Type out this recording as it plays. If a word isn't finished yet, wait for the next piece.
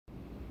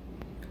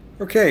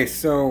Okay,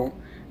 so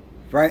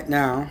right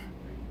now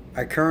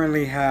I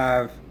currently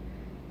have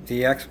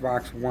the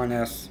Xbox One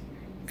S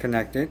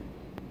connected,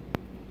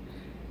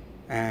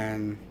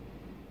 and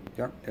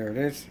yep, there it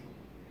is.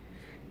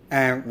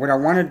 And what I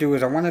want to do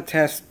is I want to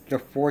test the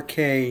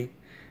 4K.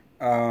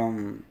 I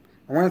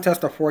want to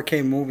test a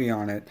 4K movie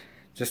on it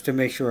just to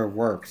make sure it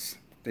works.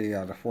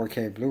 The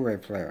 4K Blu-ray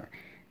player.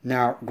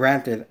 Now,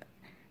 granted,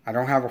 I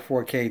don't have a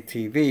 4K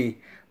TV,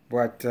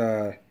 but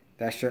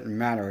that shouldn't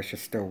matter. It should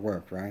still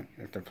work, right?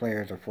 If the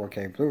player is a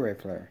 4K Blu-ray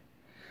player.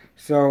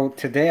 So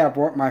today I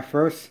bought my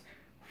first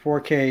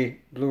 4K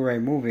Blu-ray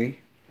movie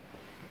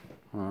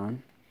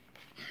on,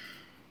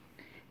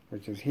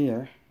 which is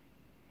here.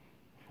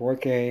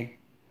 4K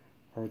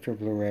Ultra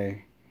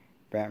Blu-ray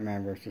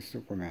Batman vs.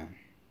 Superman.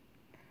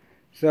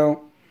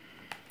 So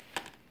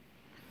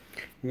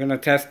I'm going to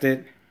test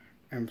it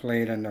and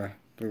play it in the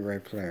Blu-ray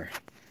player.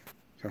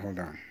 So hold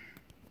on.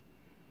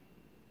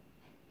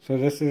 So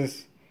this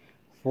is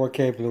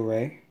 4K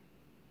Blu-ray.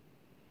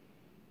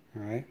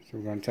 Alright, so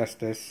we're going to test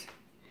this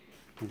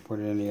and put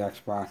it in the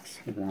Xbox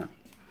One.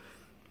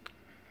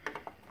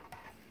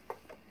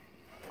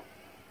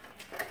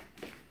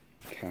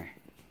 Okay.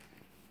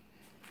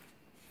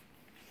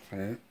 Play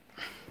it.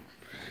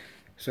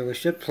 So it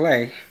should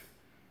play.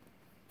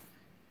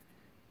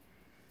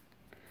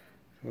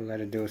 We'll let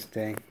it do its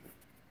thing.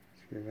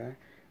 See that?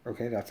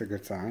 Okay, that's a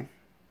good sign.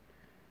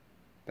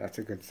 That's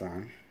a good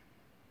sign.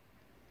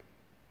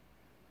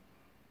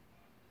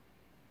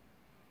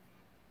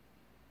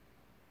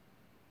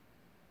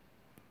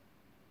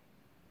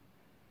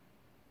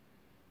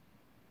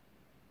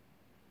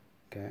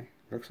 Okay,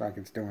 looks like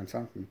it's doing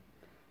something.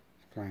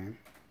 It's playing.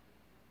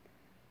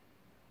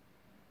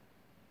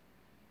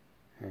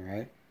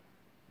 Alright.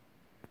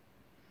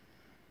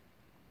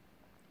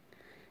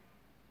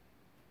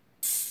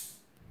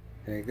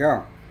 There you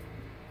go.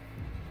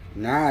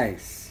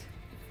 Nice.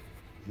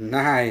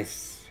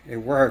 Nice. It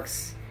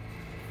works.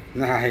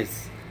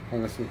 Nice.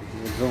 Well, let's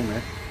zoom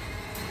it.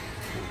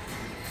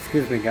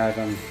 Excuse me, guys.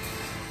 I'm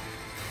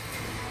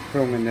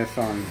filming this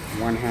on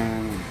one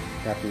hand and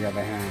got the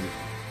other hand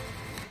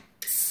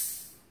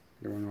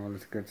doing all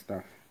this good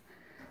stuff.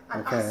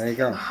 Okay, there you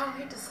go. How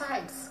he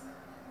decides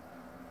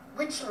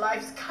which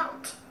lives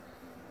count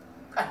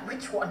and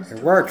which ones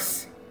it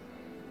works.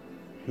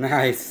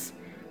 Nice.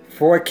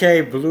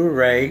 4K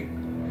Blu-ray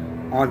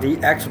on the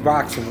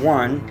Xbox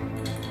One,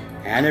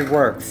 and it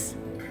works.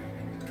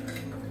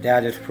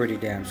 That is pretty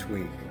damn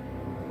sweet.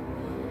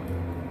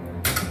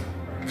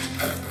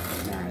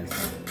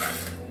 Nice.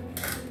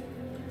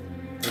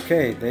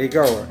 Okay, there you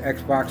go.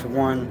 Xbox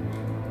One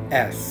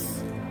S.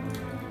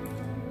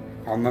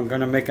 I'm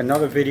gonna make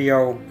another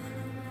video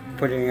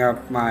putting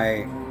up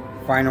my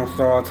final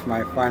thoughts,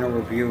 my final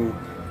review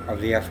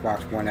of the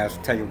Xbox One S,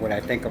 tell you what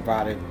I think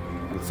about it,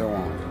 and so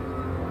on.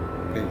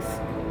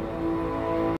 Peace.